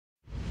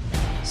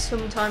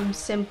sometimes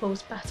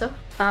simple's better.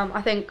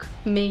 I think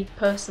me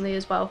personally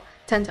as well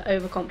tend to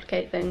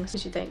overcomplicate things,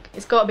 because you think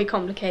it's got to be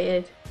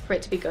complicated for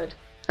it to be good.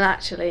 And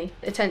actually,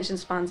 attention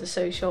spans are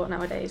so short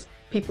nowadays.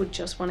 People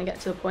just want to get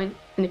to the point,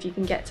 and if you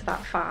can get to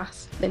that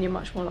fast, then you're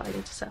much more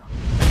likely to sell.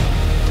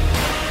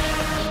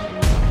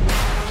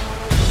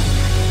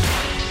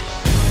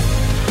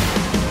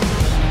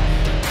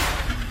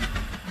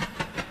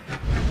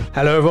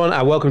 Hello everyone,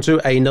 and welcome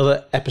to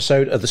another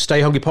episode of the Stay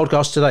Hungry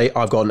podcast. Today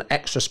I've got an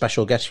extra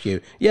special guest for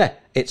you. Yeah,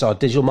 it's our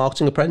digital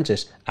marketing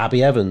apprentice,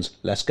 Abby Evans.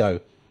 Let's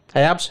go.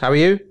 Hey Abs, how are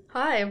you?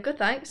 Hi, I'm good,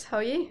 thanks. How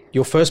are you?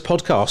 Your first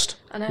podcast.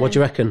 I know. What do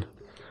you reckon?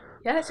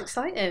 Yeah, it's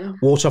exciting.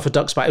 Water off a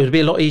duck's back. It would be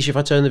a lot easier if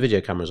I turned the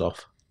video cameras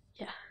off.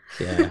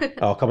 Yeah.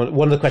 Oh, come on.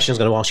 One of the questions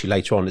I'm going to ask you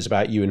later on is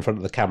about you in front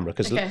of the camera,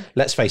 because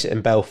let's face it,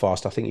 in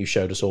Belfast, I think you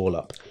showed us all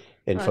up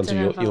in front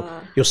of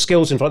your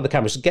skills in front of the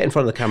camera. So get in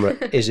front of the camera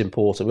is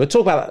important. We'll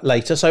talk about that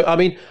later. So, I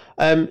mean,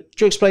 do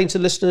you explain to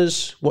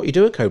listeners what you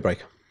do at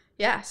Codebreak?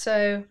 Yeah,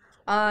 so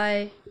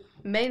I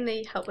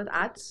mainly help with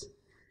ads.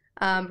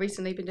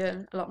 Recently been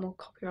doing a lot more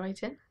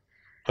copywriting.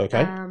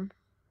 Okay.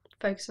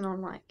 Focusing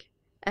on like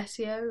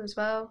SEO as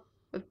well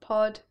with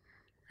pod.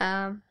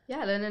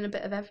 Learning a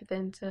bit of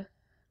everything to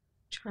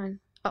try and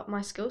up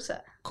my skill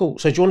set. Cool.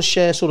 So do you want to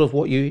share sort of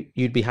what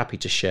you'd be happy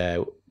to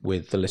share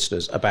with the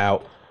listeners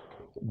about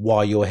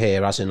why you're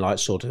here, as in like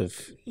sort of,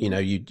 you know,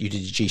 you did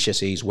your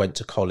GCSEs, went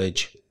to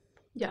college.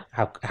 Yeah.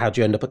 How'd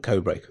you end up at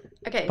Codebreak?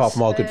 Okay. Apart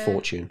from our good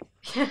fortune.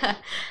 Yeah.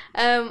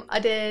 I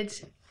did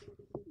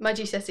my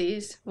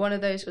GCSEs. One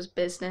of those was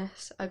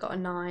business. I got a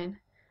 9.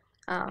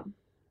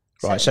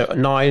 Right. So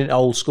 9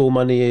 old school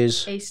money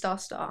is A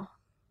star.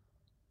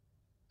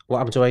 What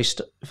happened to A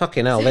star?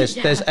 Fucking hell. There's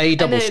A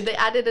double. I know, they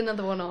added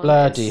another one on.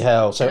 Bloody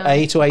hell. So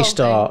A to A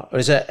star. Thing.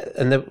 Is it?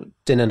 And they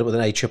didn't end up with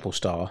an A triple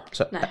star.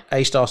 So no.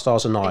 A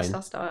star's a 9.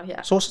 A star,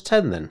 yeah. So what's a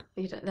 10 then?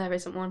 There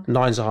isn't one.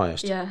 9's the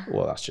highest. Yeah.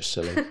 Well, that's just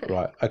silly.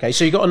 Right. Okay.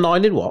 So you got a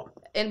 9 in what?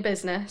 In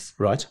business.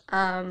 Right.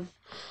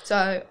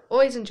 So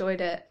always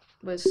enjoyed it.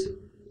 Was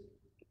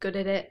good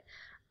at it.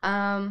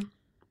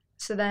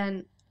 So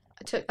then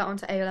I took that on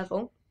to A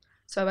level.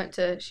 So I went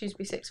to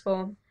Shrewsbury Sixth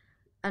Form,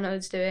 and I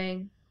was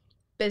doing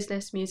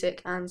business,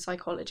 music, and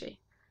psychology.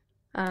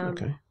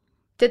 Okay.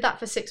 Did that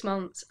for 6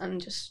 months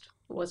and just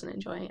wasn't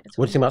enjoying it at all.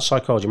 What do you think about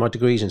psychology? My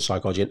degree's in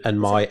psychology,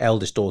 and my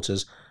eldest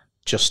daughter's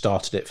just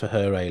started it for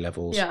her A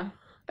levels. Yeah.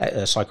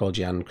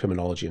 Psychology and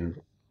criminology and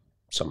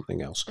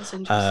something else. It's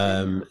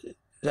interesting.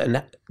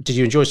 And did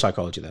you enjoy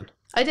psychology then?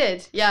 I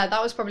did. Yeah,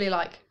 that was probably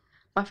like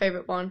my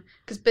favourite one,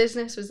 because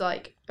business was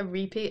like a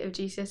repeat of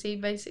GCSE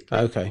basically.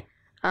 Okay.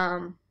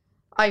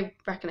 I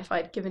reckon if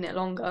I'd given it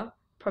longer,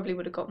 probably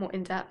would have got more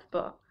in depth,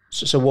 but.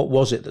 So what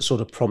was it that sort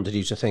of prompted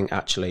you to think,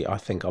 actually, I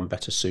think I'm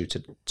better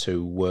suited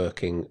to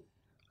working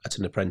at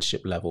an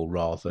apprenticeship level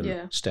rather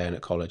than staying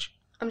at college?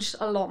 I'm just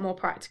a lot more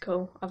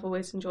practical. I've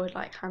always enjoyed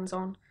like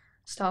hands-on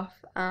stuff.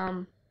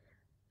 And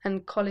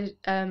college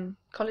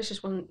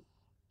just wasn't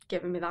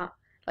giving me that.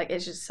 Like,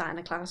 it's just sat in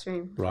a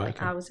classroom for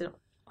hours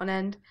on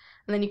end.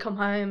 And then you come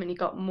home and you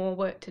got more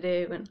work to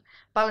do, and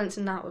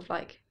balancing that with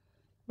like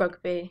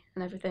rugby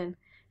and everything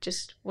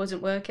just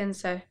wasn't working.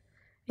 So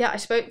yeah, I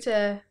spoke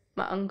to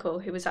my uncle,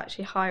 who was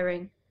actually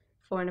hiring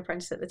for an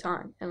apprentice at the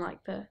time in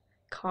like the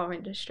car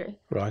industry.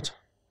 Right.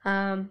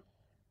 And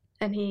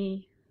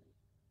he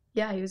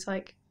was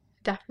like,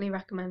 definitely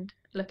recommend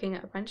looking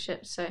at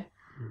apprenticeships. So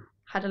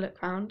had a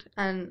look around,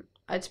 and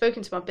I'd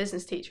spoken to my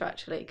business teacher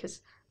actually,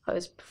 because I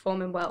was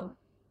performing well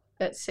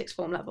at sixth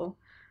form level.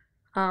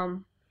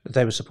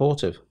 They were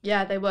supportive.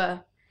 Yeah, they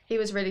were. He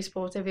was really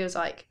supportive. He was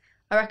like,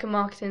 I reckon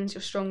marketing's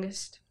your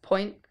strongest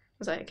point. I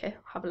was like, okay,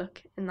 I'll have a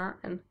look in that,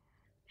 and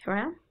here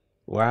I am.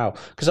 Wow.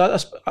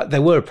 Because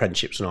there were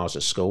apprenticeships when I was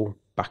at school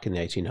back in the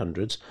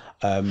 1800s,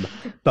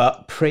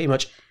 but pretty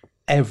much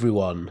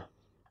everyone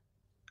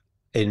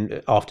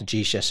after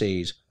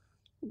GCSEs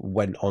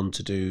went on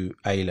to do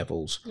A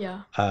levels.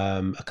 Yeah.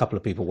 A couple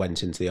of people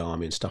went into the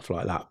army and stuff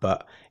like that,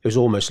 but it was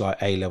almost like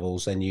A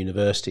levels then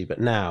university. But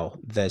now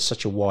there's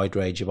such a wide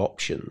range of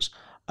options,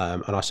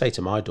 and I say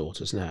to my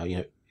daughters now, you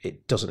know,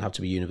 it doesn't have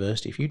to be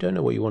university. If you don't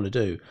know what you want to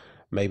do,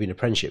 maybe an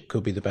apprenticeship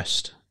could be the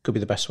best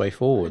way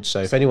forward.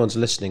 So if anyone's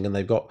listening and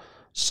they've got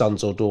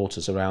sons or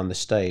daughters around this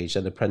stage,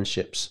 then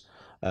apprenticeships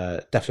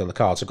definitely on the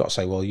cards. I've got to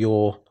say, well,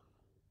 you're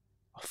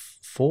a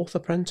 4th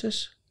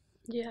apprentice.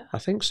 Yeah, I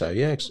think so.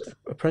 Yeah,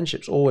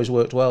 apprenticeships always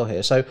worked well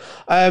here. So,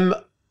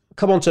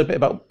 come on to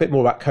a bit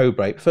more about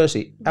Codebreak.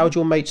 Firstly, how would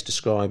your mates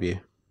describe you?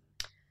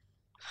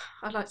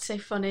 I'd like to say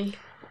funny.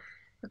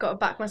 I've got to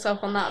back myself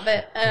on that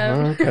bit.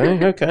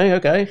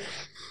 Okay.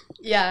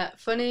 Yeah,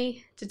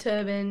 funny,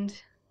 determined.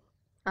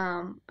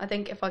 I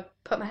think if I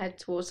put my head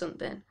towards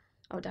something,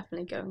 I'll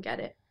definitely go and get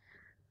it.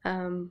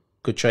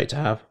 Good trait to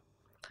have.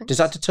 Thanks. Is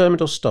that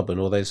determined or stubborn,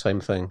 or are they the same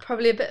thing?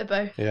 Probably a bit of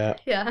both. Yeah.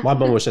 Yeah. My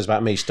mum always says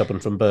about me, stubborn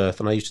from birth,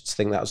 and I used to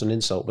think that was an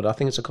insult, but I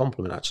think it's a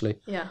compliment, actually.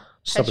 Yeah.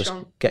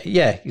 Stubborn.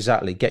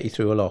 Exactly. Get you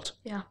through a lot.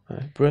 Yeah.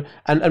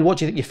 And what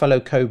do you think your fellow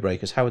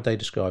Codebreakers, how would they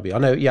describe you? I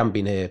know you haven't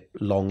been here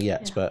long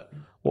yet, but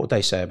what would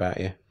they say about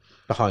you?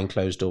 behind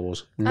closed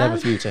doors? Never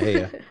for you to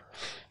hear.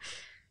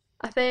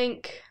 I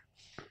think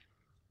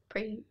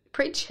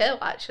pretty chill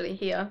actually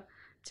here,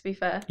 to be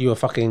fair. You are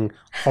fucking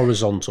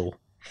horizontal.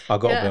 I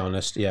got to be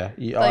honest. Yeah,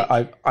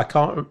 like, I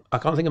can't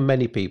think of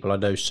many people I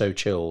know so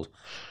chilled.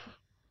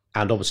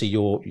 And obviously,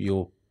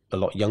 you're a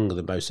lot younger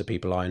than most of the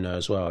people I know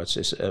as well.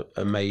 It's an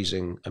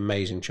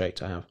amazing trait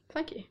to have.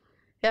 Thank you.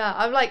 Yeah,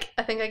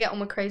 I think I get all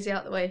my crazy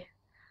out the way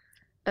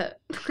at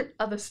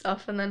other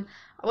stuff, and then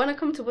when I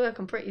come to work,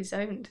 I'm pretty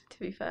zoned, to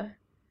be fair.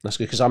 That's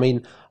good, because I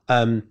mean,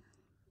 a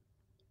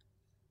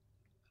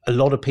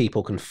lot of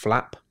people can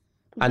flap,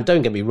 and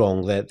don't get me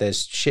wrong,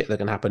 there's shit that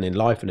can happen in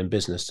life and in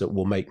business that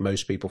will make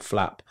most people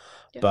flap,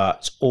 but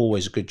it's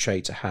always a good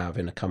trait to have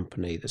in a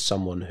company. There's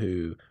someone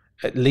who,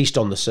 at least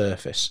on the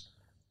surface,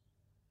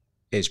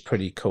 is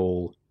pretty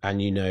cool,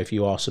 and if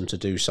you ask them to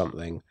do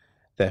something,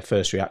 their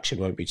first reaction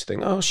won't be to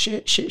think, oh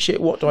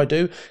shit, what do I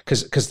do?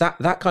 Because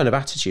that kind of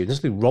attitude, there's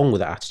nothing wrong with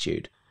that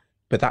attitude,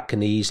 but that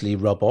can easily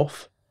rub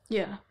off.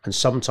 Yeah. And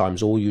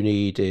sometimes all you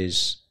need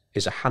is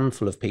a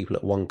handful of people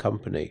at one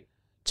company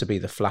to be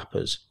the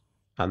flappers,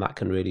 and that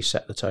can really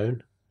set the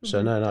tone.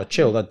 So no,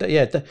 chill.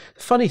 The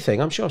funny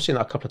thing, I'm sure I've seen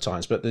that a couple of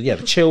times, but the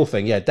chill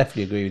thing,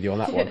 definitely agree with you on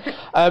that one.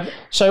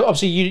 So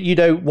obviously you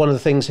know one of the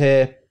things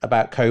here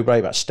about Codebreak,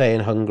 about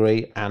staying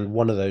hungry, and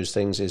one of those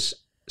things is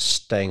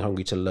staying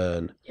hungry to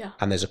learn. Yeah.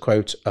 And there's a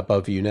quote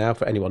above you now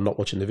for anyone not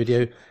watching the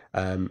video.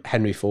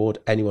 Henry Ford: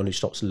 anyone who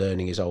stops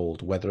learning is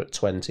old, whether at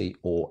 20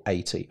 or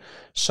 80.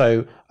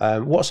 So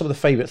what are some of the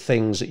favourite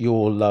things that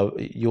you're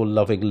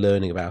loving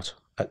learning about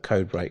at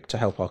Codebreak to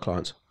help our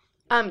clients?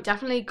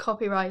 Definitely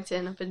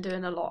copywriting. I've been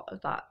doing a lot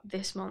of that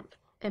this month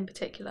in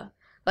particular.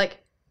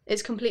 Like,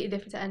 it's completely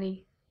different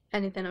to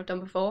anything I've done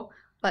before.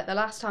 Like, the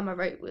last time I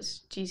wrote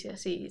was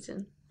GCSEs.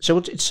 And so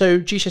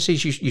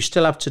GCSEs, you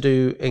still have to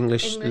do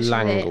English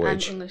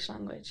language? And English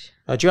language.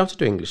 Do you have to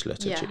do English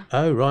literature? Yeah.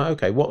 Oh, right,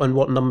 okay.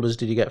 What numbers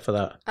did you get for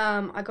that?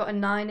 I got a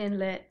 9 in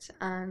lit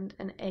and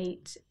an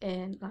 8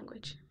 in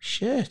language.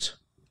 Shit.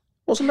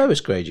 What's the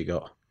lowest grade you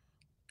got?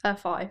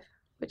 5,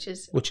 which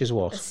is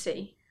what? A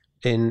C.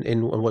 In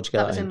what did you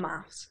get? That was in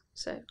maths,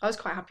 so I was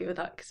quite happy with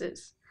that because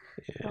it's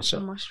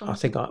not my strong. I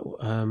think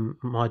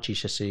my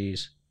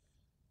GCSEs,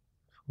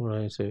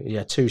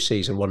 2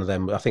 C's, and one of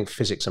them, I think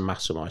physics and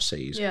maths are my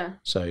C's. Yeah.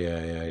 So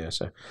yeah.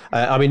 So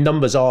I mean,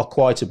 numbers are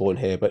quite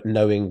important here, but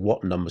knowing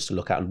what numbers to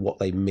look at and what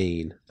they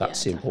mean,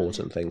 that's the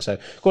important thing. So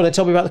go on then,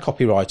 tell me about the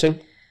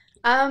copywriting.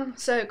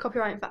 So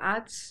copywriting for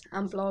ads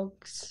and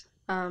blogs.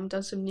 Done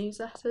some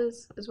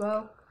newsletters as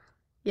well.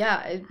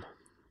 Yeah.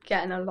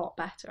 Getting a lot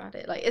better at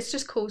it. Like, it's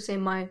just cool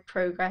seeing my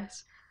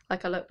progress.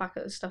 Like, I look back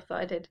at the stuff that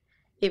I did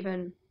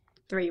even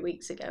 3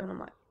 weeks ago, and I'm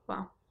like,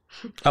 wow.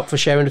 Up for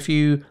sharing a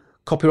few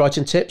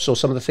copywriting tips or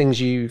some of the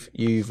things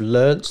you've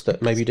learnt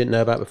that maybe you didn't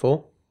know about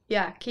before?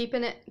 Yeah,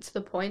 keeping it to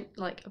the point.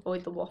 Like,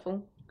 avoid the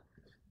waffle.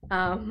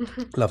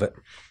 Love it.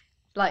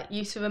 Like,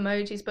 use of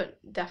emojis, but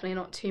definitely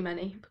not too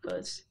many,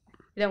 because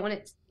you don't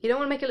want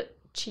to make it look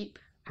cheap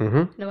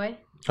in a way.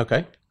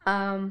 Okay.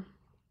 And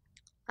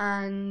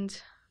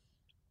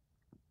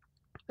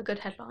a good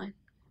headline.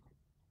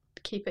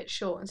 Keep it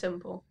short and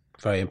simple.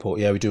 Very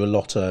important. Yeah, we do a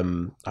lot,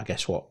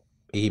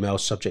 email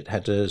subject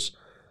headers,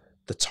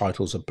 the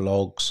titles of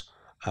blogs.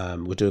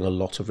 We're doing a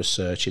lot of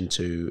research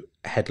into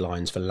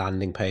headlines for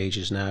landing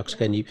pages now, because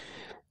again,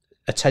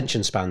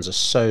 attention spans are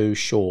so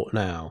short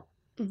now.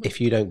 Mm-hmm. If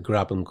you don't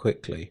grab them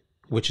quickly,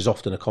 which is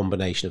often a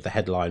combination of the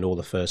headline or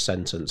the first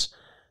sentence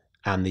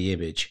and the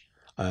image,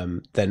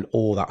 then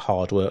all that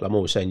hard work, I'm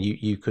always saying,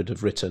 you could have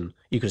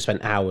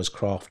spent hours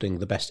crafting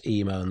the best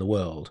email in the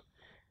world.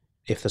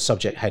 If the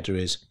subject header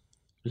is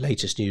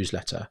latest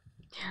newsletter,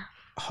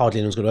 hardly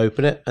anyone's going to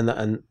open it,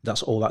 and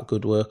that's all that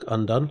good work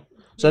undone.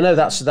 So no,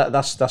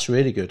 that's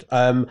really good.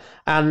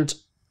 And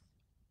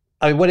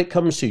I mean, when it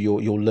comes to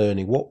your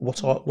learning,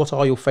 what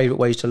are your favourite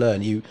ways to learn?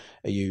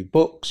 Are you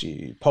books,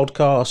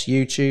 podcasts,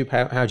 YouTube?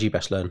 How do you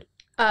best learn?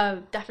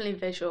 Definitely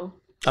visual.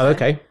 So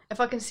okay. If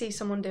I can see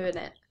someone doing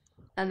it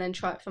and then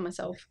try it for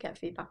myself, get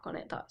feedback on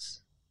it,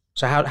 that's...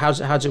 So how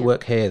does it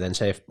work here then?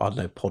 Say if, I don't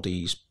know,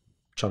 Poddy's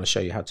trying to show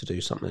you how to do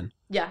something.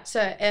 Yeah,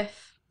 so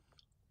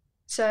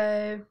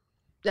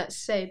let's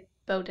say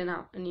building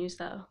out a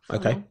newsletter.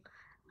 Okay.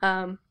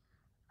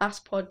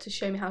 Ask Pod to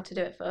show me how to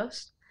do it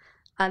first,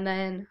 and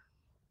then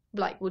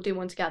we'll do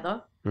one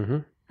together. Mm-hmm.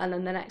 And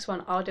then the next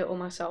one I'll do it all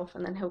myself,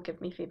 and then he'll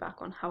give me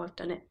feedback on how I've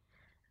done it,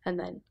 and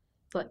then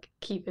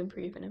keep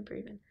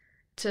improving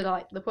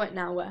to the point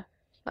now where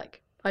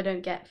I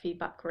don't get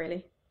feedback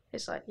really.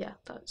 It's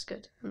that's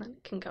good, and then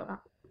it can go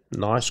out.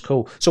 Nice,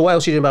 cool. So what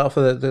else are you doing about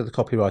for the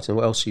copywriting?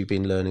 What else have you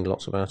been learning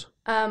lots about?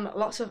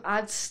 Lots of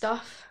ads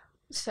stuff.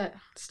 So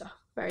stuff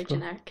very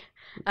generic.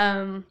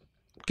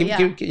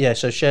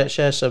 So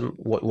share some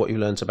what you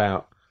learnt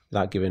about,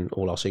 without giving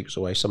all our secrets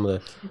away. Some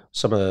of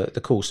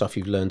the cool stuff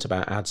you've learnt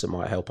about ads that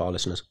might help our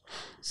listeners.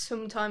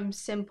 Sometimes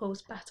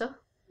simple's better.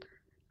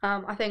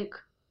 I think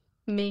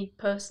me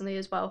personally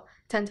as well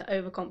tend to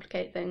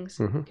overcomplicate things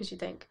because you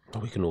think,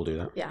 we can all do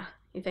that. Yeah,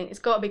 you think it's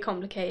got to be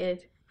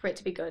complicated for it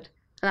to be good,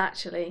 and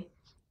actually,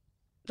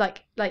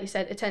 like you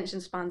said,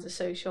 attention spans are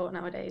so short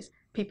nowadays.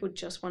 People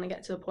just want to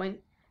get to the point,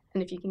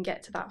 and if you can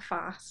get to that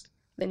fast,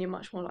 then you're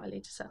much more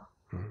likely to sell.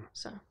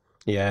 So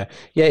yeah,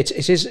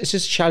 it's a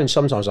challenge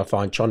sometimes. I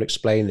find trying to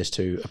explain this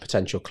to a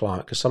potential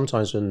client, because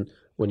sometimes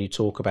when you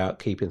talk about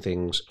keeping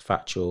things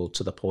factual,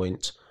 to the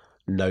point,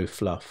 no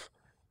fluff,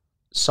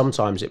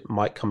 sometimes it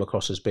might come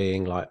across as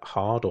being like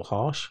hard or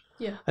harsh.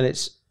 Yeah, and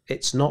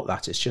it's not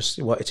that. It's just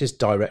it is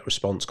direct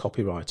response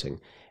copywriting.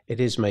 It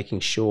is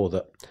making sure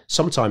that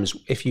sometimes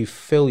if you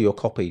fill your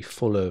copy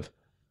full of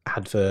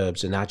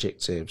adverbs and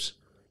adjectives,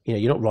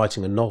 you're not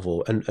writing a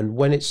novel, and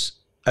when it's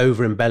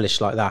over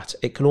embellished like that,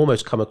 it can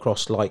almost come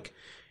across like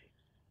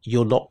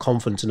you're not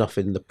confident enough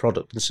in the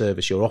product and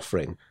service you're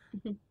offering.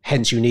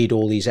 Hence you need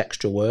all these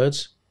extra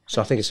words.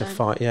 So I think it's a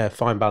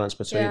fine balance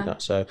between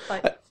that. So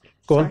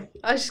go on.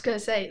 I was just going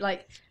to say,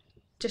 like,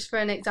 just for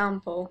an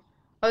example,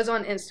 I was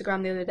on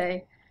Instagram the other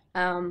day,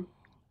 and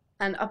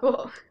I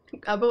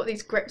bought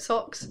these grip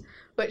socks,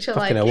 which are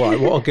Fucking hell,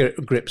 what are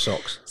grip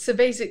socks? So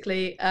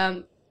basically,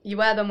 you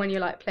wear them when you're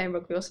like playing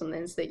rugby or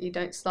something, so that you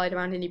don't slide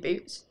around in your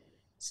boots.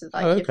 So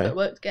like your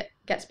footwork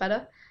gets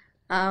better.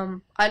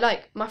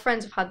 My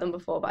friends have had them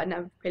before, but I'd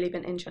never really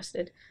been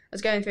interested. I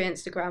was going through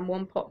Instagram,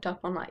 one popped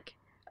up on like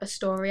a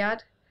story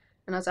ad,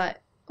 and I was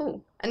like,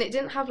 oh, and it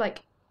didn't have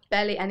like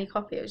barely any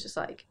copy. It was just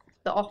like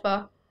the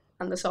offer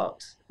and the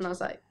socks, and I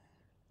was like,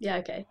 yeah,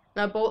 okay.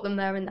 And I bought them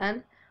there and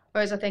then.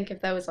 Whereas I think if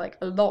there was like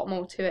a lot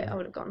more to it, I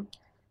would have gone,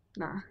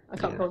 nah, I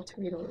can't bother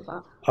to read all of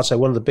that. I'd say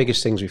one of the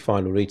biggest things we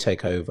find when we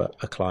take over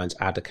a client's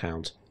ad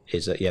account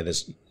is that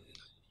there's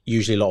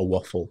usually a lot of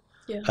waffle.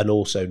 And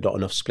also not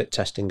enough split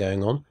testing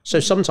going on. So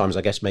sometimes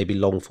I guess maybe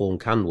long form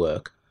can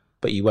work,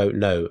 but you won't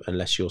know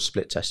unless you're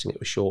split testing it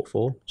with short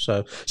form.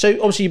 So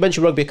obviously you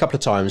mentioned rugby a couple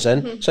of times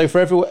then. So for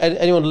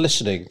anyone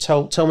listening,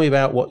 tell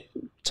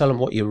them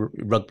what your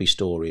rugby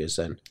story is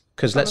then.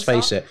 Because let's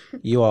face it,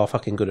 you are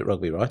fucking good at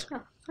rugby, right?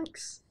 Oh,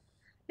 thanks.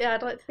 Yeah,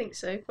 I'd like to think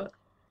so, but...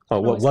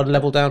 one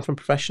level down from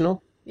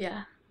professional?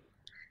 Yeah.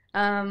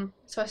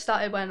 So I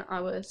started when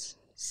I was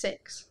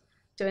 6,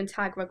 doing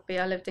tag rugby.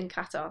 I lived in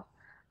Qatar,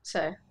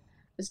 so...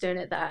 was doing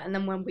it there, and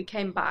then when we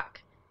came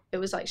back it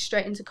was like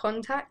straight into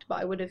contact, but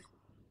I would have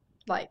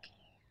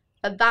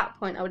at that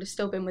point I would have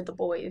still been with the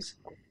boys.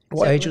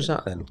 What age was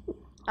that then?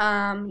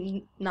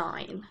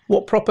 9.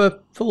 What,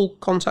 proper full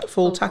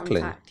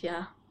tackling? Contact,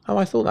 yeah. Oh,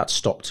 I thought that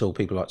stopped till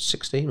people like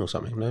 16 or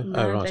something. No,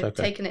 oh right, they've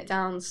taken it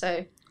down.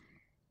 So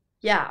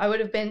yeah, I would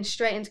have been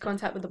straight into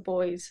contact with the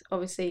boys.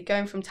 Obviously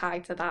going from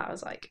tag to that, I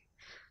was like,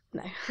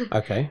 no.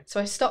 Okay. So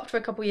I stopped for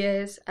a couple of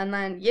years, and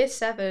then year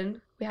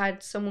 7 we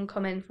had someone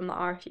come in from the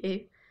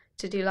RFU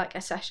to do like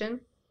a session.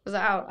 I was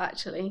like, oh,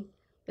 actually,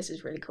 this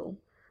is really cool.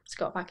 Just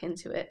got back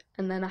into it.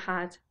 And then I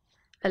had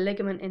a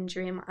ligament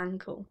injury in my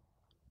ankle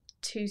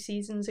 2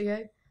 seasons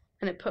ago,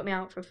 and it put me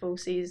out for a full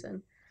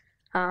season.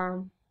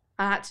 I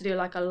had to do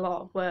like a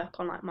lot of work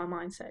on like my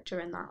mindset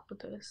during that,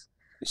 because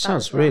it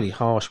sounds really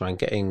harsh, man,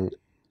 getting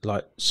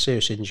like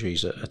serious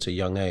injuries at a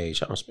young age.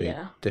 That must be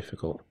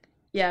difficult.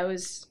 Yeah, it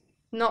was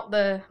not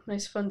the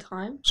most fun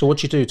time. So what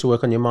did you do to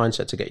work on your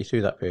mindset to get you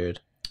through that period?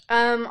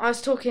 I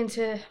was talking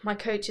to my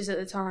coaches at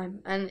the time,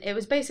 and it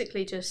was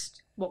basically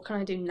just, what can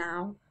I do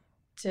now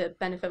to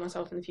benefit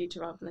myself in the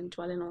future rather than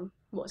dwelling on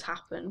what's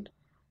happened.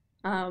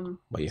 Where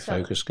your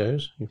focus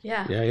goes.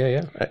 Yeah.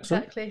 Yeah.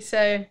 Excellent. Exactly.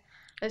 So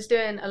I was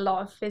doing a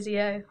lot of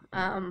physio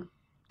to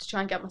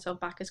try and get myself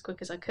back as quick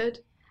as I could.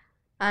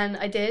 And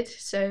I did.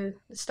 So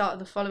the start of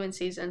the following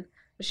season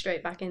was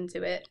straight back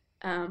into it.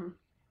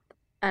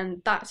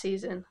 And that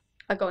season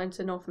I got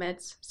into North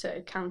Mids,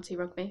 so county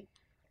rugby.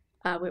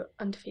 We were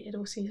undefeated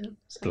all season.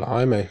 So.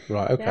 Blimey.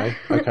 Right, okay,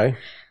 yeah. Okay.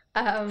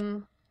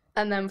 And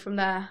then from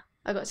there,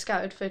 I got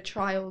scouted for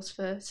trials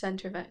for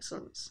Centre of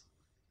Excellence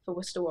for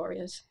Worcester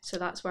Warriors. So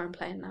that's where I'm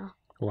playing now.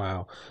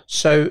 Wow.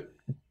 So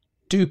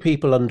do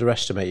people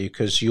underestimate you?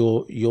 Because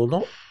you're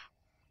not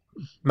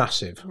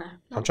massive. No,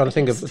 I'm trying to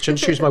think of, to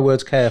choose my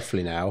words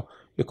carefully now.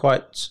 You're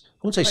quite,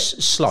 I wouldn't say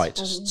slight,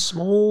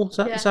 small. Is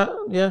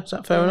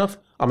that fair enough?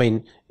 I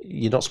mean,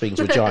 you're not speaking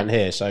to a giant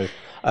here, so,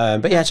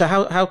 but yeah, so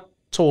how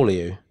tall are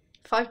you?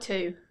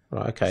 5'2".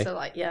 Right, okay. So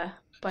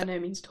by no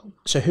means tall.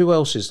 So who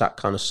else is that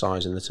kind of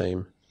size in the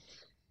team?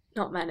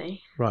 Not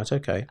many. Right,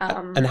 okay.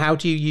 And how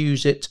do you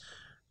use it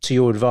to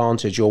your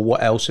advantage, or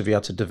what else have you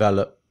had to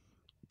develop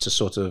to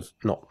sort of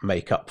not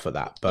make up for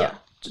that,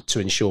 but to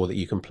ensure that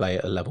you can play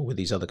at a level with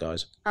these other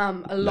guys?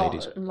 A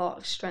lot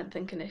of strength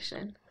and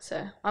conditioning.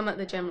 So I'm at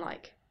the gym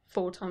like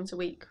 4 times a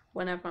week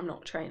whenever I'm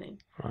not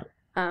training. Right.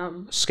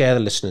 Scare the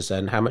listeners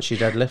then. How much do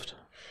you deadlift?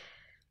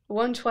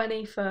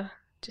 120 for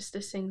just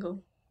a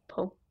single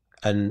pull.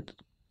 And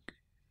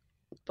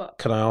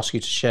can I ask you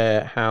to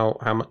share how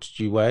much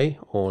do you weigh,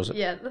 or is it?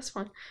 Yeah, that's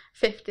fine.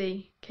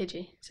 50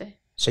 kg.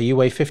 So you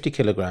weigh 50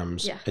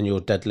 kilograms, and you're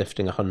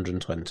deadlifting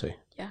 120.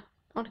 Yeah,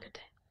 on a good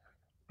day.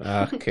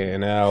 Okay,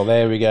 now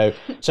there we go.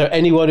 So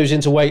anyone who's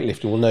into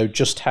weightlifting will know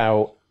just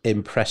how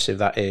impressive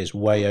that is.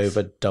 Way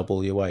over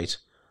double your weight.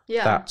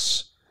 Yeah,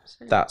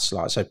 that's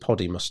like, so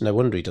Poddy must. No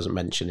wonder he doesn't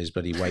mention his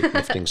bloody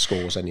weightlifting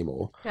scores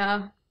anymore.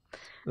 Yeah.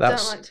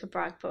 That's, don't like to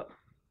brag, but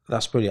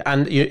that's brilliant.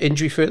 And you're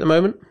injury free at the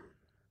moment?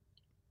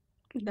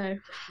 No.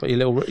 But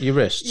your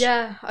wrists?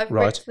 Yeah, I've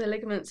ripped the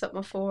ligaments up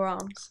my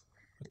forearms.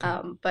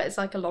 Okay. But it's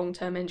like a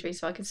long-term injury,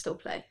 so I can still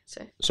play.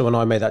 So when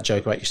I made that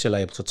joke about you're still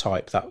able to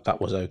type,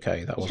 that was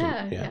okay. That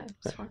wasn't. Yeah,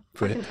 it's fine.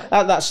 Brilliant.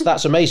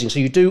 That's amazing. So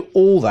you do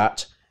all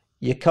that.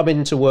 You come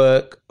into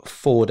work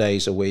 4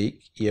 days a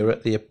week. You're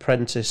at the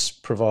apprentice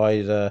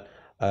provider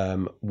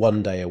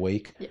 1 day a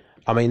week. Yeah.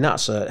 I mean,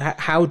 that's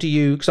how do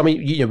you? Because I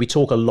mean, we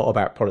talk a lot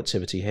about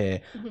productivity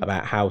here,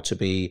 about how to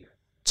be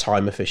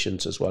time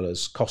efficient as well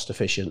as cost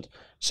efficient.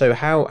 So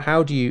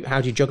how do you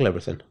juggle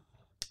everything?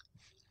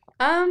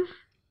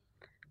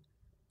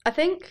 I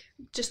think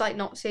just like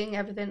not seeing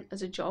everything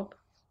as a job.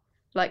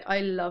 Like I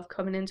love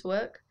coming into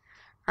work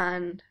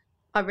and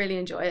I really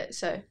enjoy it.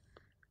 So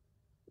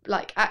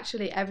like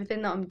actually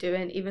everything that I'm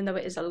doing, even though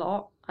it is a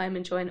lot, I'm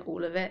enjoying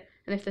all of it.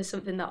 And if there's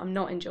something that I'm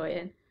not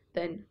enjoying,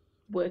 then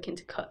working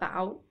to cut that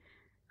out.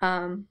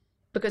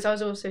 Because I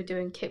was also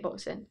doing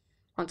kickboxing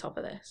on top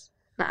of this.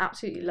 And I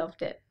absolutely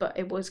loved it. But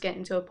it was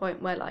getting to a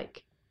point where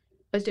like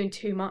I was doing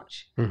too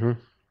much.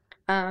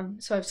 Mm-hmm.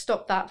 So I've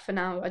stopped that for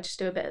now. I just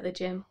do a bit at the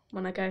gym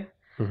when I go.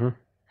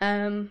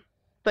 Mm-hmm.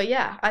 But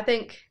yeah, I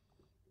think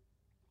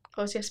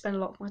obviously I spend a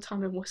lot of my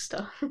time in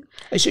Worcester.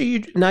 So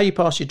now you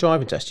passed your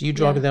driving test. Are you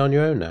driving there on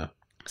your own now?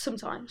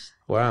 Sometimes.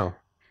 Wow.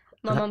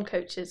 My mum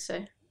coaches,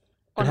 so.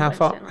 And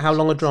how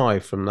long a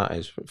drive from that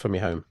is from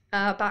your home?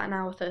 About an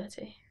hour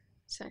 30.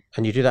 So.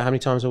 And you do that how many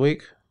times a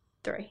week?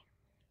 3.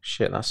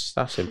 Shit,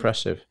 that's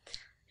impressive.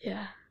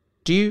 Yeah.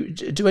 Do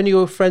any of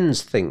your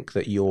friends think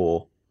that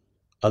you're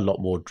a lot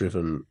more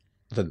driven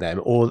than them,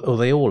 or are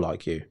they all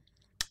like you?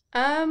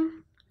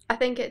 I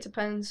think it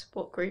depends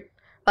what group.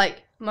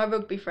 Like my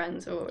rugby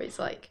friends are always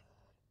like,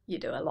 "You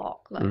do a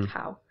lot." Like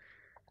how?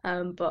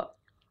 But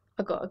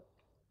I've got a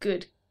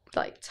good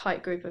like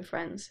tight group of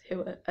friends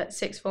who are at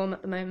sixth form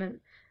at the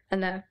moment,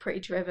 and they're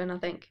pretty driven. I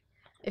think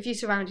if you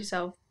surround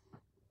yourself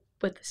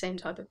with the same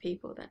type of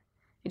people, then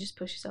you just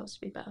push yourselves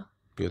to be better.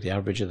 You're the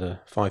average of the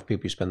 5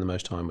 people you spend the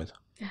most time with,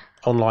 yeah,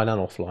 online and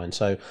offline.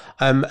 So,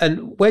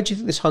 and where do you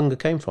think this hunger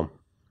came from?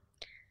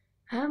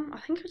 I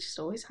think I just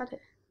always had it.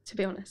 To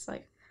be honest,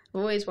 like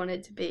I've always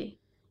wanted to be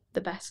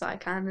the best that I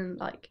can, and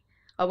like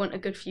I want a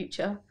good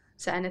future.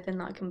 So anything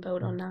that I can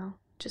build on now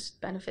just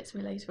benefits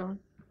me later on.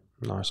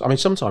 Nice. I mean,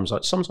 sometimes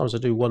I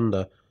do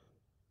wonder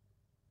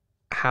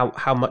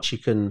how much you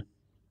can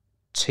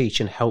teach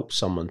and help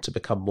someone to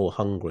become more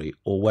hungry,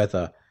 or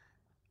whether,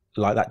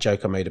 like that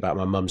joke I made about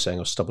my mum saying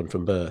I was stubborn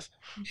from birth,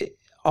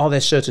 are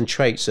there certain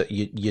traits that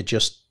you're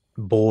just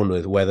born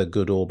with, whether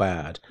good or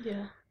bad?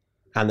 Yeah.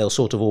 And they'll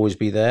sort of always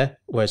be there.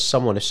 Whereas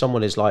if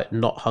someone is like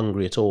not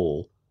hungry at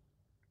all,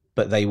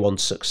 but they want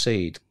to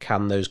succeed,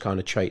 can those kind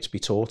of traits be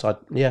taught?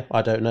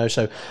 I don't know.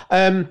 So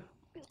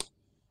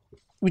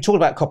we talked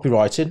about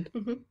copywriting.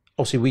 Mm-hmm.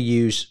 Obviously, we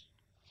use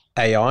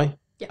AI,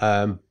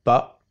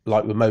 but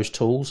like with most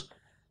tools,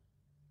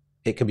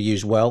 it can be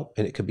used well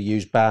and it can be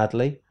used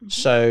badly. Mm-hmm.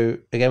 So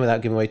again,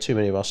 without giving away too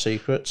many of our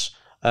secrets,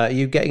 are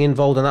you getting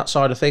involved in that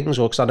side of things?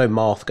 Or because I know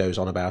Marth goes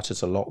on about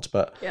it a lot,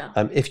 but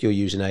if you're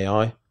using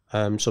AI,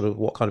 sort of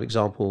what kind of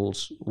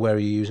examples, where are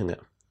you using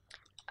it?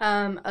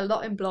 A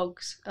lot in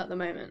blogs at the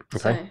moment.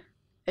 Okay. So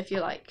if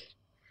you're like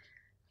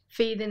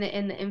feeding it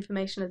in the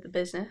information of the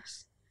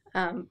business,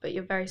 but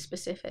you're very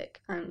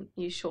specific and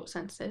use short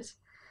sentences,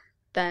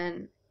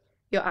 then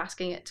you're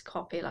asking it to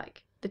copy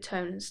like the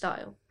tone and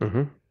style.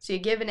 Mm-hmm. So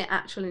you're giving it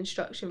actual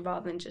instruction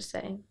rather than just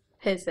saying,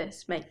 here's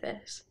this, make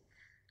this.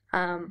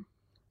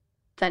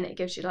 Then it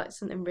gives you like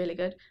something really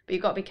good. But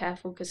you've got to be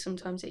careful because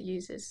sometimes it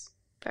uses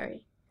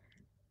very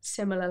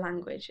similar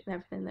language in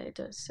everything that it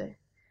does. So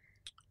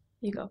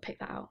you got to pick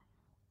that out.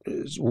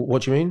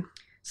 What do you mean?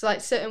 So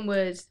like certain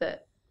words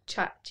that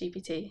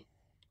ChatGPT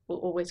will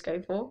always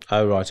go for.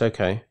 Oh, right.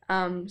 Okay.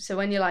 So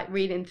when you're like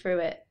reading through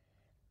it,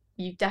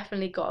 you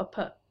definitely got to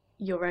put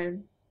your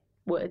own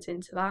words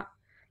into that.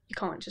 You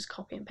can't just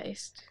copy and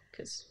paste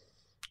because.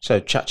 So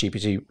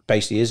ChatGPT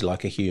basically is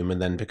like a human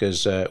then,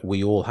 because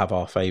we all have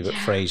our favourite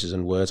phrases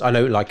and words. I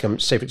know, like,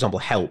 say for example,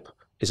 help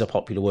is a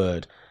popular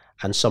word,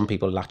 and some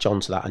people latch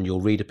onto that, and you'll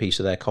read a piece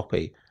of their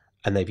copy,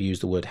 and they've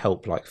used the word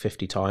help like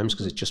 50 times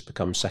because it just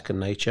becomes second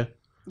nature.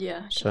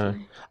 Yeah. So,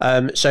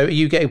 so are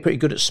you getting pretty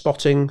good at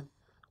spotting,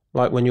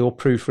 like when you're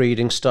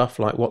proofreading stuff,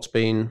 like what's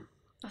been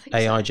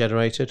AI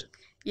generated?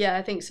 Yeah,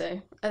 I think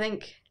so. I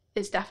think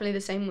it's definitely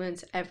the same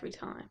words every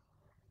time.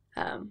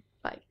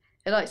 Like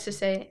it likes to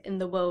say in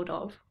the world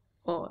of,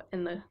 or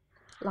in the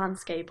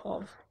landscape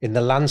of. In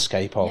the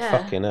landscape of,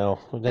 fucking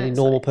hell. Would any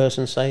normal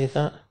person say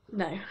that?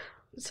 No.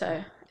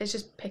 So it's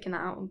just picking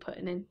that out and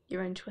putting in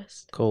your own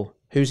twist. Cool.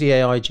 Who's the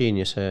AI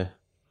genius here?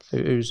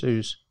 Who's?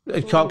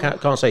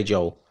 Can't say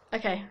Joel.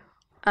 Okay.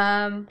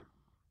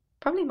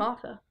 Probably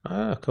Martha.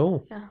 Ah,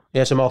 cool.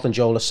 Yeah. So Martha and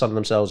Joel are sunning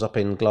themselves up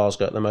in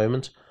Glasgow at the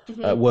moment,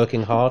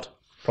 working hard.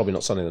 Probably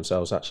not sunning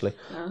themselves actually,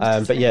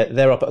 but yeah,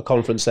 they're up at a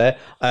conference there.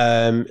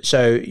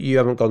 So you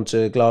haven't gone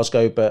to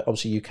Glasgow, but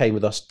obviously you came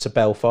with us to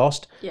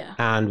Belfast,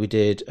 and we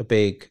did a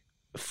big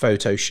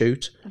photo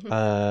shoot.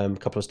 A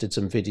couple of us did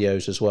some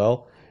videos as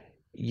well.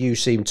 You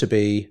seem to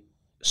be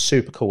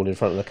super cool in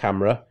front of the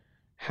camera.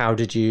 How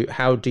do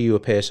you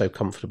appear so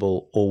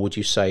comfortable, or would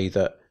you say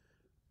that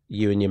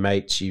you and your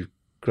mates, you've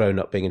grown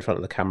up being in front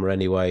of the camera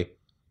anyway,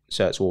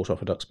 so it's water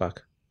off a duck's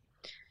back?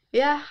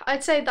 Yeah,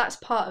 I'd say that's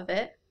part of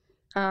it.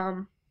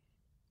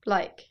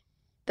 Like,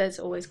 there's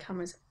always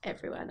cameras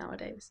everywhere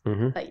nowadays.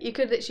 Like, you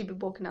could literally be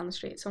walking down the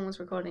street, someone's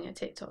recording a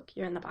TikTok,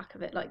 you're in the back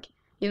of it, like,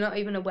 you're not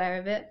even aware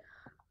of it.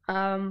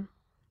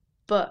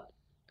 But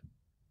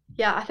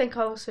yeah, I think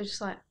I also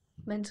just like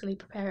mentally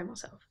preparing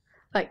myself.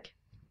 Like,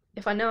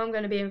 if I know I'm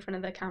going to be in front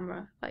of the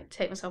camera, like,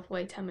 take myself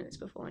away 10 minutes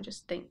before and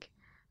just think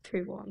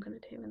through what I'm going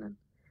to do, and then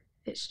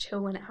it's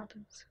chill when it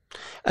happens.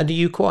 And are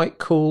you quite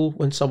cool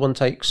when someone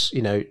takes,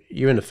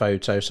 you're in a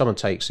photo, someone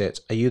takes it,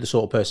 are you the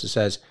sort of person who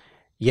says,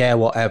 yeah,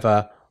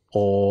 whatever,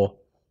 or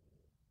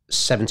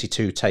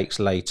 72 takes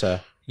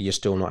later, you're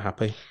still not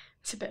happy?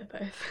 It's a bit of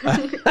both.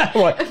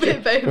 Right. A bit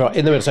of both. Right,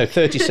 in the middle, so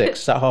 36,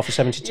 is that half of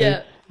 72?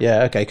 Yeah.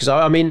 Yeah, okay, because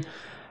I mean,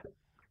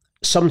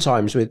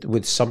 sometimes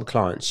with some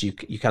clients, you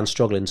can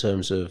struggle in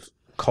terms of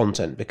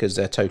content because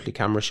they're totally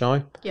camera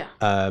shy. Yeah.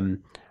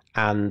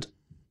 And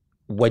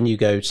when you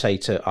go, say,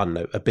 to, I don't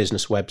know, a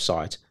business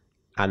website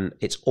and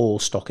it's all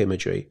stock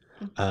imagery,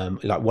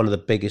 like one of the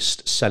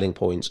biggest selling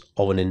points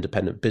of an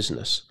independent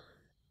business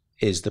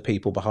is the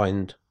people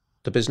behind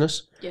the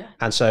business. Yeah.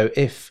 And so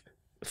if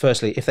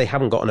they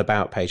haven't got an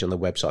about page on the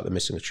website, they're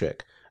missing a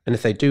trick. And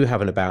if they do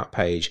have an about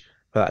page,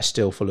 but that's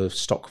still full of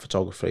stock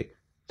photography,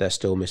 they're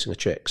still missing a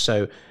trick.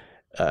 So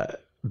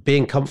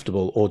being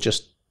comfortable, or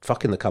just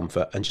fucking the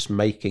comfort and just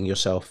making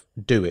yourself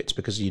do it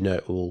because you know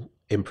it will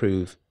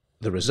improve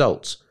the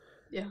results.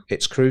 Yeah.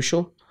 It's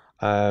crucial.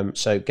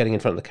 So getting in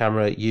front of the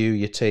camera,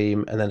 your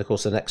team, and then of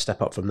course the next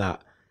step up from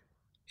that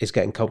is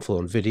getting comfortable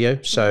on video.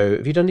 So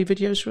have you done any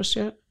videos for us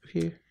yet?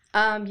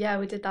 Yeah,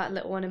 we did that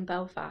little one in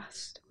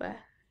Belfast where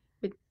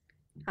we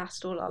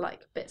asked all our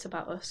like bits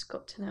about us,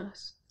 got to know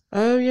us.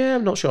 Oh yeah,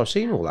 I'm not sure I've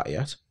seen all that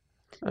yet.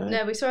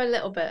 No, we saw a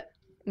little bit,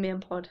 me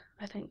and Pod,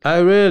 I think.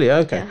 Oh really?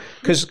 Okay.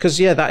 Because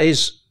yeah, that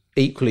is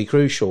equally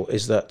crucial,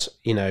 is that,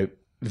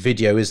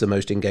 video is the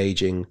most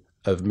engaging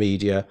of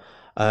media.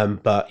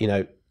 But,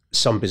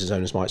 some business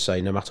owners might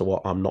say, no matter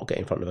what, I'm not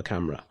getting in front of a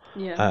camera.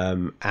 Yeah.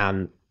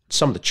 And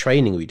some of the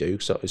training we do,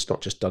 so it's not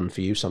just done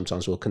for you.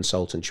 Sometimes we'll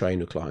consult and train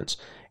with clients.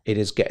 It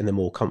is getting them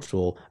more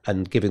comfortable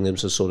and giving them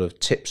some sort of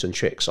tips and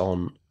tricks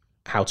on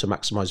how to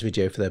maximize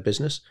video for their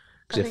business.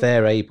 Because if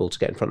they're able to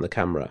get in front of the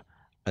camera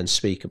and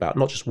speak about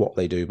not just what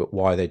they do, but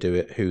why they do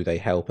it, who they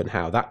help and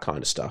how, that kind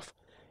of stuff,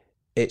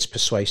 it's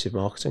persuasive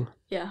marketing.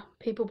 Yeah.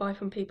 People buy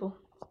from people.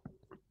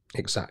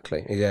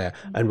 Exactly. Yeah.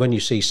 And when you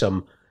see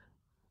some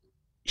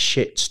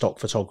shit stock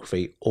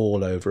photography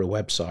all over a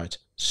website,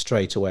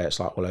 straight away it's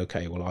like, well,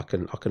 okay, well, I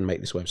can make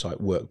this website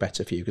work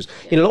better for you. Because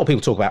a lot of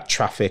people talk about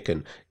traffic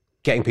and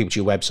getting people to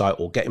your website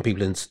or getting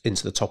people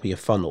into the top of your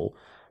funnel,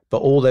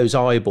 but all those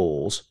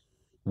eyeballs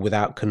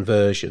without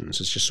conversions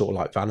is just sort of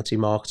like vanity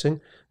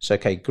marketing. So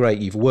okay, great,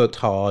 you've worked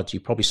hard, you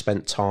probably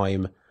spent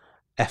time,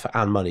 effort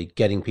and money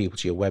getting people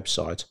to your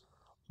website.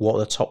 What are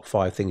the top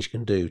 5 things you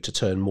can do to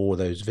turn more of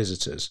those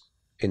visitors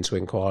into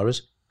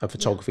inquirers? And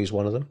photography is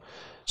one of them.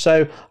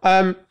 So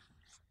I've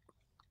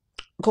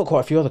got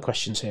quite a few other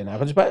questions here now.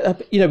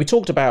 But we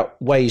talked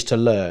about ways to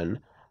learn.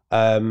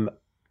 Are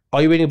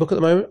you reading a book at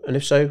the moment? And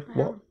if so,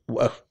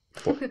 what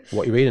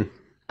are you reading?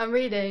 I'm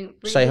reading.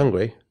 Stay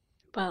Hungry.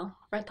 Well,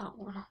 I read that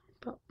one.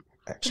 But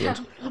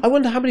excellent. Yeah. I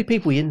wonder how many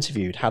people we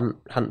interviewed hadn't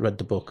read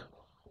the book.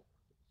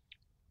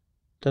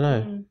 Don't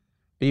know.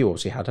 But you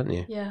obviously had, hadn't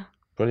you? Yeah.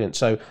 Brilliant.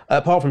 So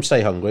apart from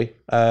Stay Hungry,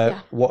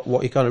 what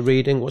are you kind of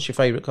reading? What's your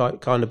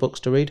favourite kind of books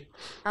to read?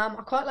 I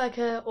quite like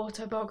an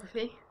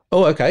autobiography.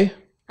 Oh, okay.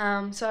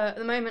 So at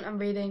the moment I'm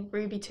reading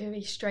Ruby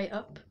Tui Straight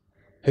Up.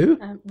 Who?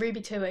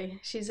 Ruby Tui.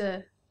 She's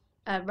a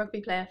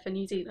rugby player for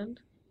New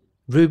Zealand.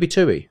 Ruby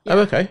Tui? Yeah. Oh,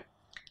 okay.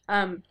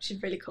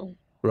 She's really cool.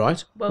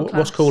 Right.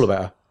 What's cool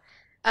about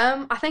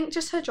her? I think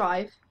just her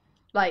drive.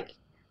 Like,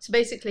 so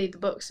basically the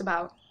book's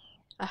about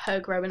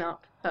her growing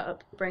up, her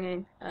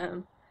upbringing,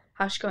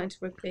 how she got into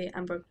rugby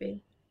and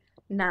rugby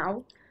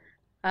now,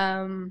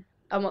 and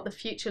what the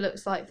future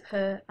looks like for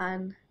her,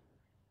 and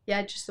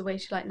yeah, just the way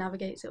she like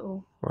navigates it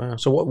all. Wow.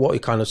 So what are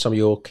kind of some of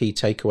your key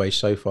takeaways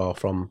so far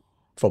from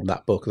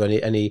that book? Are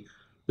there any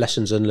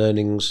lessons and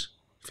learnings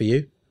for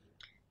you?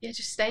 Yeah,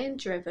 just staying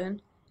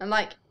driven, and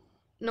like,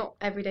 not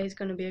every day is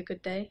going to be a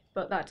good day,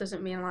 but that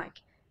doesn't mean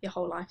like your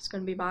whole life is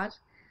going to be bad.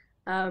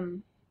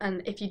 And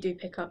if you do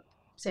pick up,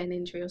 say, an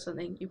injury or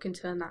something, you can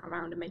turn that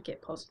around and make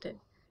it positive.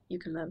 You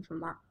can learn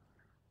from that.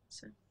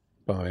 So.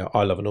 Well,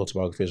 I love an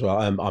autobiography as well.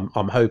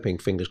 I'm hoping,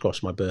 fingers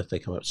crossed, my birthday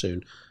come up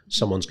soon.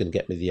 Someone's going to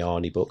get me the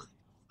Arnie book.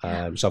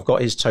 So I've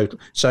got his total.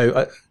 So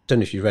I don't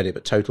know if you've read it,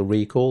 but Total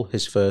Recall,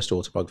 his first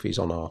autobiography, is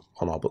on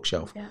our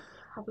bookshelf. Yeah,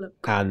 have a look.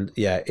 And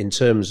yeah, in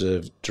terms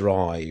of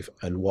drive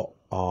and what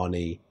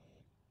Arnie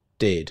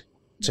did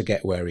to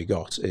get where he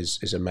got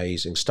is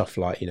amazing. Stuff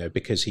like,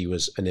 because he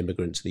was an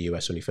immigrant to the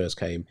US when he first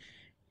came,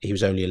 he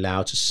was only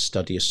allowed to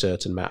study a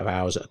certain amount of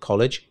hours at a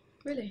college.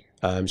 Really?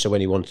 So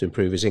when he wanted to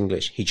improve his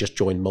English, he just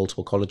joined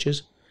multiple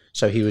colleges.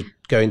 So he was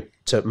going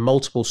to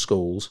multiple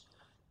schools.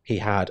 He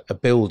had a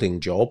building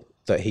job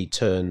that he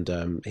turned,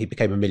 he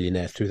became a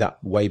millionaire through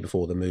that way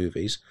before the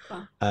movies.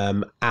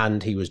 Wow.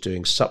 And he was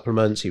doing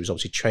supplements. He was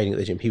obviously training at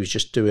the gym. He was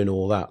just doing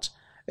all that.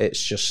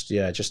 It's just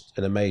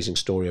an amazing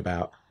story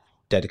about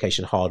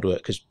dedication, hard work,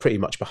 because pretty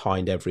much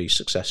behind every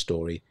success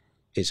story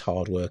is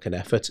hard work and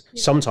effort.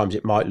 Yeah. Sometimes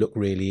it might look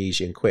really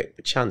easy and quick,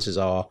 but chances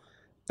are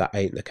that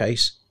ain't the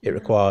case. It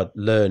required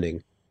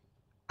learning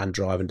and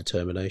drive and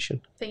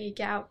determination. I think you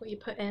get out what you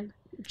put in.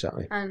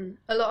 Exactly. And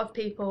a lot of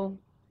people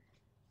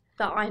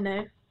that I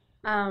know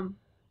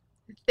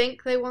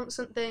think they want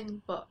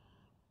something, but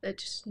they're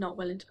just not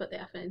willing to put the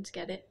effort in to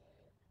get it.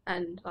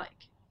 And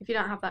like, if you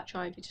don't have that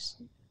drive, you're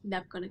just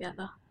never going to get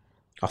there.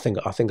 I think,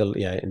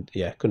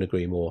 couldn't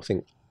agree more. I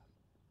think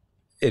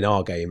in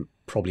our game,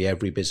 probably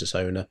every business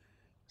owner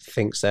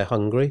thinks they're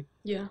hungry.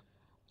 Yeah.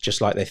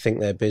 Just like they think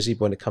they're busy,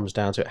 but when it comes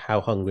down to it,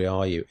 how hungry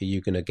are you? Are you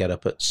going to get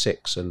up at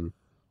 6 and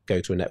go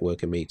to a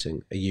networking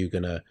meeting? Are you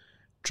going to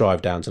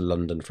drive down to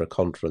London for a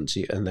conference?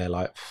 And they're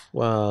like,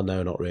 well,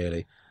 no, not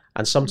really.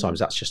 And sometimes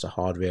that's just a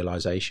hard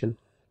realization.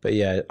 But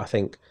yeah, I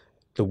think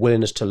the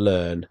willingness to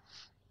learn,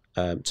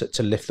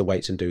 to lift the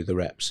weights and do the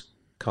reps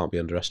can't be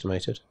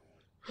underestimated.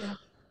 Yeah.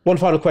 One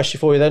final question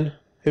for you then.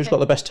 Who's got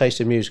the best taste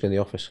in music in the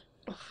office?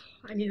 Oh,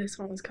 I knew this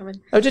one was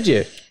coming. Oh, did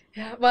you?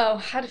 Yeah, well,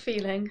 had a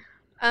feeling.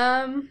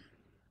 I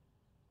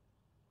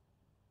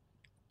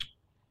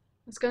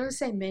was going to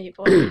say me,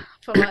 but I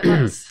feel like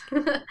that's...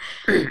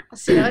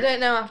 See, I don't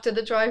know after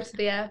the drive to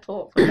the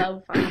airport for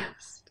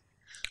Belfast.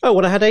 Oh,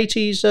 when I had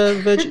 80s,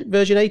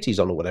 Virgin 80s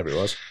on or whatever it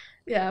was.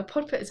 Yeah,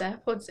 Pod put his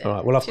AirPods in. All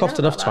right, well, I've coughed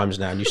enough times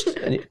now.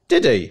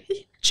 Did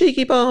he?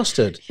 Cheeky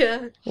bastard.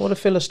 Yeah. What a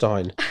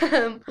Philistine.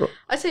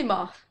 I say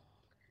Marth.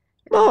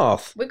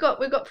 Marth? We've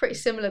got pretty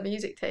similar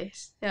music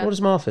tastes. Yeah. What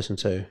does Marth listen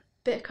to?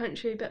 Bit of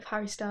country, bit of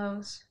Harry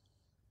Styles.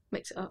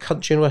 Mix it up.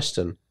 Country and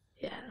Western?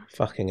 Yeah.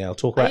 Fucking hell.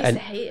 I used to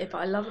hate it, but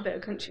I love a bit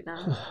of country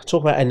now.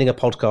 Talk about ending a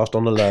podcast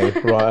on the low.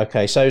 Right,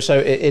 okay. So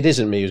it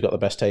isn't me who's got the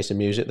best taste in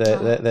music.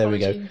 There we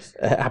go.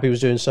 Happy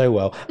was doing so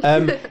well.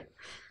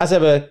 As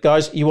ever,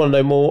 guys, you want to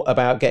know more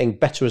about getting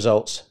better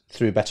results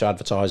through better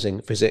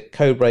advertising, visit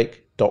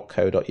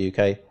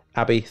codebreak.co.uk.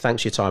 Abby,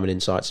 thanks for your time and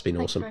insights. It's been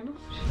awesome. Thank you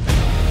very much.